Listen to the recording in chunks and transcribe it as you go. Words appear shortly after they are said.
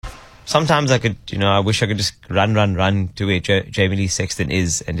sometimes I wish I could just run to where Jamie-Lee Sexton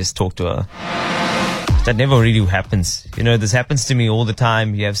is and just talk to her. That never really happens. This happens to me all the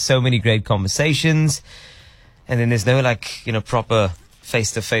time. You have so many great conversations, and then there's no proper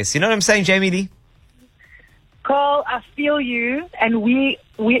face-to-face. You know what I'm saying, Jamie-Lee? Carl, I feel you, and we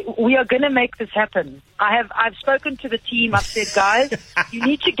are going to make this happen. I've spoken to the team. I've said, guys, you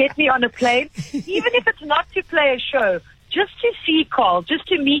need to get me on a plane, even if it's not to play a show, just to see Carl, just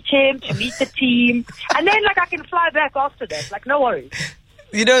to meet him, to meet the team, and then I can fly back after that. No worries.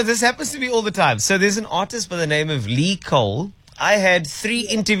 This happens to me all the time. So there's an artist by the name of Lee Cole. I had 3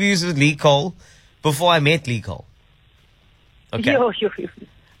 interviews with Lee Cole before I met Lee Cole. Okay.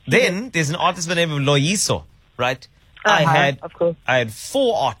 Then there's an artist by the name of Loyiso. Right, I had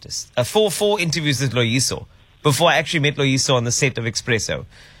 4 artists, 4 interviews with Loyiso before I actually met Loyiso on the set of Espresso.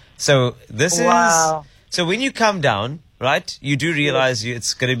 So this is so when you come down, right, you do realize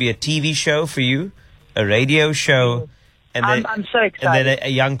it's going to be a TV show for you, a radio show, and then I'm so excited. And then a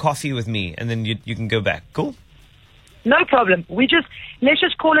young coffee with me, and then you can go back. Cool. No problem. Let's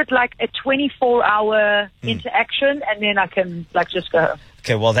just call it a 24-hour interaction, and then I can just go home.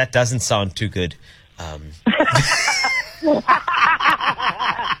 Okay, well that doesn't sound too good.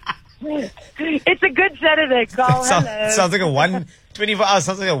 It's a good Saturday, Carl. Sounds like a 24 hours.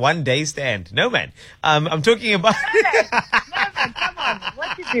 Sounds like a 1-day stand. No, man. I'm talking about. No, man. Come on.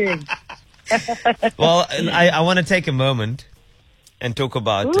 What you doing? Well, I want to take a moment and talk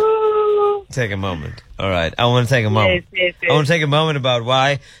about. Take a moment. All right. I want to take a moment. Yes. I want to take a moment about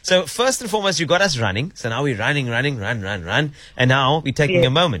why. So first and foremost, you got us running. So now we're running, run. And now we're taking a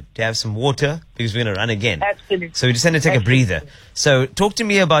moment to have some water because we're going to run again. Absolutely. So we just had to take a breather. So talk to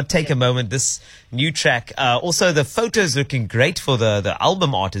me about Take a Moment, this new track. Also, the photos looking great for the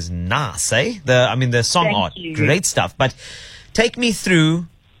album art is nice, eh? The song Thank art. you. Great stuff. But take me through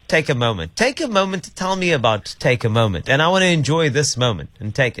Take a Moment. Take a moment to tell me about Take a Moment. And I want to enjoy this moment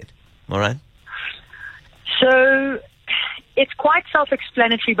and take it. All right. So it's quite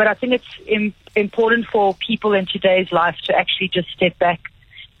self-explanatory, but I think it's important for people in today's life to actually just step back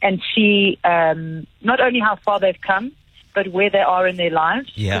and see not only how far they've come, but where they are in their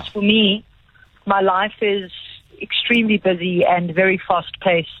lives. Yeah. Because for me, my life is extremely busy and very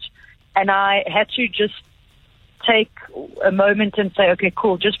fast-paced, and I had to just take a moment and say, okay,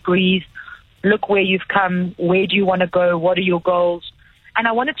 cool, just breathe, look where you've come, where do you want to go, what are your goals? And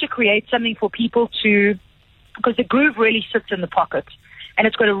I wanted to create something for people because the groove really sits in the pocket and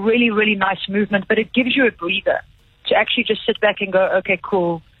it's got a really, really nice movement, but it gives you a breather to actually just sit back and go, okay,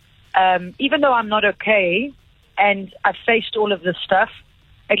 cool. Even though I'm not okay and I've faced all of this stuff,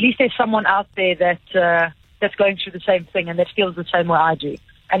 at least there's someone out there that's going through the same thing and that feels the same way I do.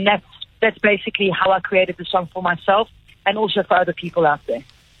 And that's basically how I created the song for myself and also for other people out there.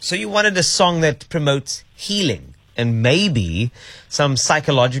 So you wanted a song that promotes healing and maybe some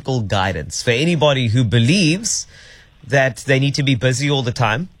psychological guidance for anybody who believes that they need to be busy all the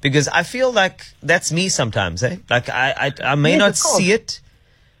time, because I feel like that's me sometimes, eh? I may not see it,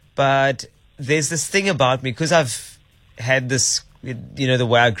 but there's this thing about me because I've had this, the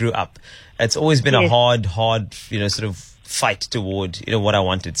way I grew up. It's always been a hard, sort of fight toward, what I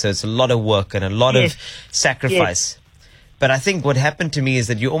wanted. So it's a lot of work and a lot of sacrifice. But I think what happened to me is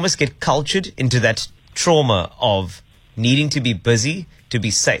that you almost get cultured into that trauma of needing to be busy to be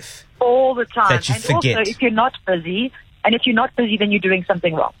safe all the time. That you and forget. Also, if you're not busy, then you're doing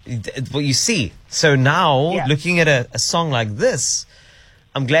something wrong. Well, you see. So now, looking at a song like this,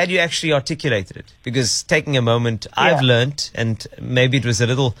 I'm glad you actually articulated it, because taking a moment, I've learned, and maybe it was a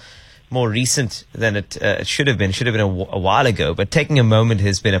little more recent than it should have been. It should have been a while ago. But taking a moment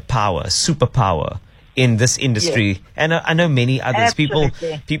has been a superpower in this industry, and I know many others.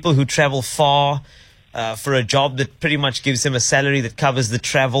 Absolutely. People who travel far for a job that pretty much gives them a salary that covers the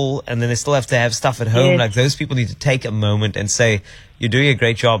travel, and then they still have to have stuff at home. Like, those people need to take a moment and say, "You're doing a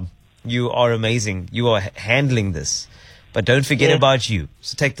great job. You are amazing. You are handling this, but don't forget about you."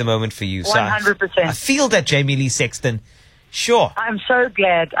 So take the moment for you. 100%. So I feel that, Jamie-Lee Sexton. Sure. I'm so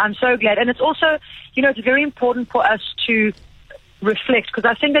glad. And it's also, it's very important for us to reflect, because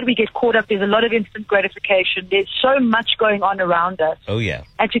I think that we get caught up. There's a lot of instant gratification. There's so much going on around us. Oh yeah.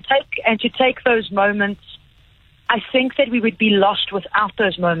 And to take those moments, I think that we would be lost without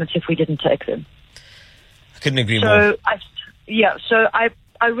those moments if we didn't take them. I couldn't agree more. So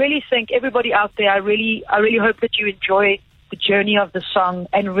I really think everybody out there, I really hope that you enjoy the journey of the song,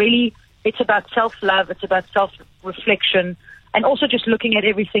 and really it's about self-love, it's about self-reflection, and also just looking at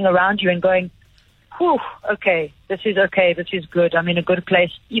everything around you and going, whew, okay, this is good, I'm in a good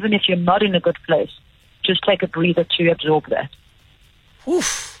place. Even if you're not in a good place, just take a breather to absorb that.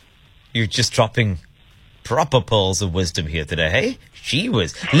 Oof. You're just dropping proper pearls of wisdom here today, hey? She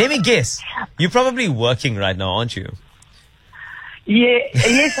was. Let me guess. You're probably working right now, aren't you? Yeah,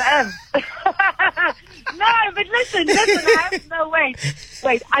 yes, I am. No, but listen,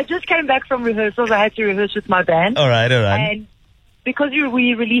 wait. I just came back from rehearsals. I had to rehearse with my band. All right. And because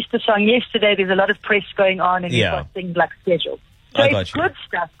we released the song yesterday, there's a lot of press going on, and we've got things like scheduled. So it's good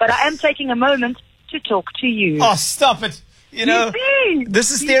stuff, but I am taking a moment to talk to you. Oh, stop it. You know,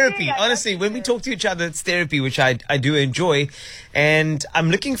 this is therapy. see, Honestly, when we talk to each other, it's therapy, which I do enjoy. And I'm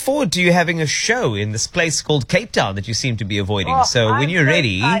looking forward to you having a show in this place called Cape Town that you seem to be avoiding. So when you're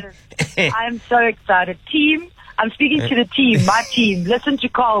ready. I'm so excited. Team, I'm speaking to the team, my team. Listen to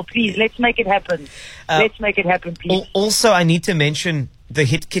Carl, please. Let's make it happen. Let's make it happen, please. Also, I need to mention the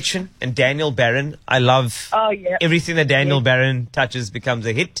Hit Kitchen and Daniel Barron. I love everything that Daniel Barron touches becomes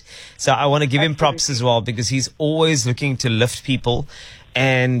a hit. So I want to give him props as well, because he's always looking to lift people.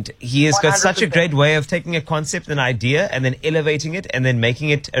 And he has got 100%. such a great way of taking a concept, an idea, and then elevating it and then making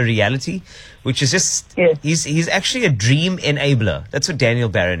it a reality, which is just, he's actually a dream enabler. That's what Daniel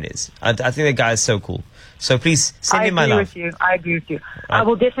Barron is. I think that guy is so cool. So please send him my love. I agree with you. I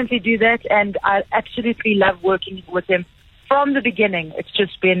will definitely do that, and I absolutely love working with him from the beginning. It's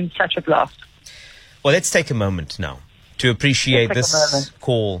just been such a blast. Well, let's take a moment now to appreciate this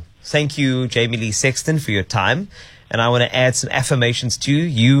call. Thank you, Jamie-Lee Sexton, for your time. And I want to add some affirmations to you.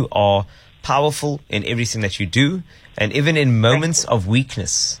 You are powerful in everything that you do. And even in moments of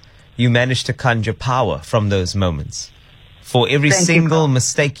weakness, you manage to conjure power from those moments. For every single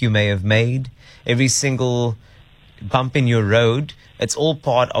mistake you may have made, every single bump in your road, it's all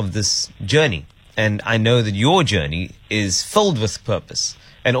part of this journey. And I know that your journey is filled with purpose.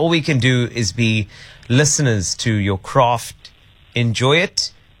 And all we can do is be listeners to your craft, enjoy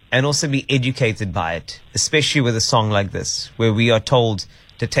it, and also be educated by it, especially with a song like this, where we are told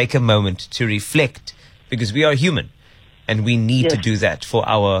to take a moment to reflect, because we are human, and we need to do that for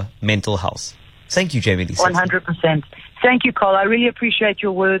our mental health. Thank you, Jamie-Lee. 100%. Thank you, Carl. I really appreciate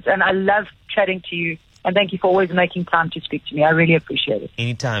your words, and I love chatting to you. And thank you for always making time to speak to me. I really appreciate it.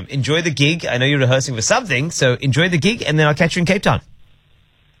 Anytime. Enjoy the gig. I know you're rehearsing for something, so enjoy the gig, and then I'll catch you in Cape Town.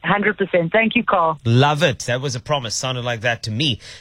 100%. Thank you, Carl. Love it. That was a promise. Sounded like that to me.